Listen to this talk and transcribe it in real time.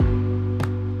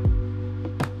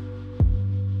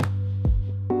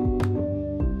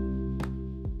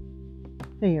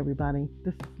Hey everybody,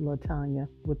 this is Latanya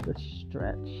with the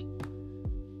stretch.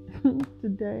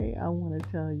 Today I want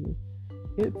to tell you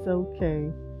it's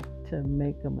okay to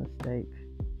make a mistake.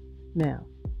 Now,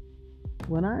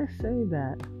 when I say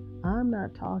that, I'm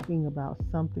not talking about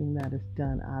something that is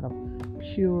done out of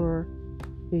pure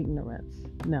ignorance.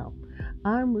 No,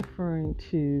 I'm referring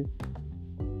to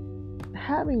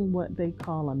having what they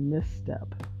call a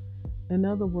misstep. In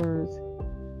other words,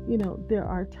 there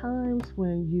are times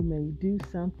when you may do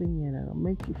something and it'll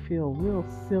make you feel real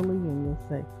silly and you'll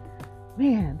say,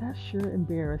 man, that sure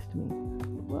embarrassed me.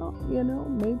 Well,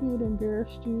 maybe it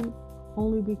embarrassed you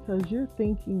only because you're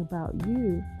thinking about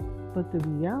you, but the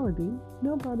reality,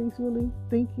 nobody's really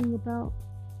thinking about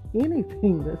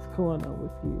anything that's going on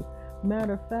with you.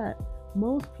 Matter of fact,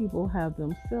 most people have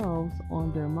themselves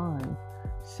on their mind.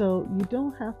 So you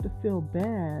don't have to feel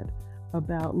bad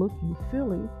about looking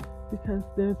silly because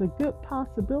there's a good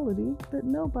possibility that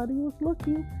nobody was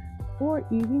looking or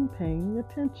even paying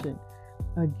attention.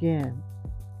 Again,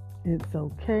 it's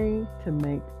okay to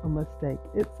make a mistake.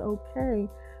 It's okay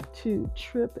to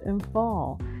trip and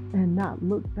fall and not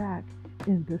look back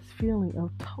in this feeling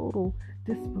of total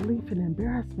disbelief and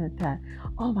embarrassment that,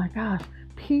 oh my gosh,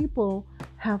 people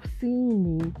have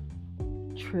seen me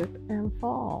trip and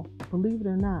fall. Believe it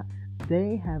or not,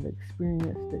 they have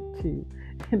experienced it too.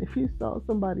 And if you saw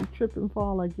somebody trip and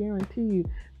fall, I guarantee you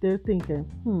they're thinking,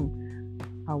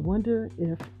 I wonder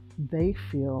if they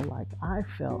feel like I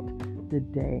felt the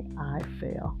day I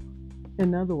fell.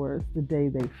 In other words, the day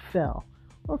they fell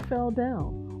or fell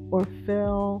down or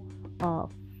fell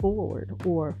forward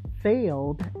or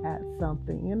failed at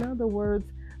something. In other words,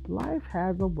 life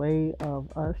has a way of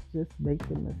us just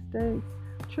making mistakes,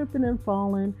 tripping and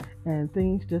falling, and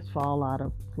things just fall out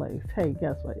of place. Hey,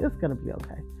 guess what? It's going to be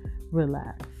okay.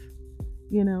 Relax.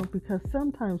 Because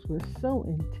sometimes we're so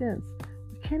intense,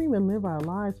 we can't even live our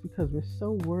lives because we're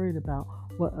so worried about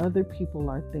what other people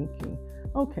are thinking.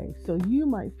 Okay, so you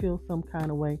might feel some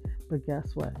kind of way, but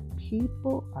guess what?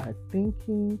 People are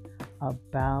thinking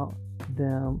about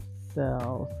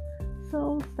themselves.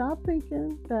 So stop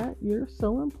thinking that you're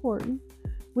so important,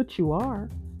 which you are,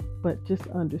 but just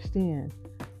understand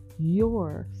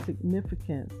your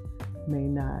significance may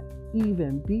not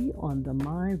even be on the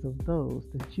minds of those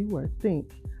that you think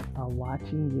are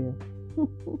watching you.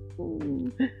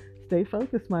 Stay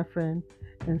focused, my friend,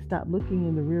 and stop looking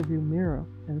in the rearview mirror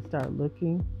and start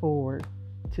looking forward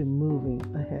to moving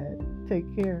ahead.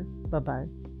 Take care. Bye-bye.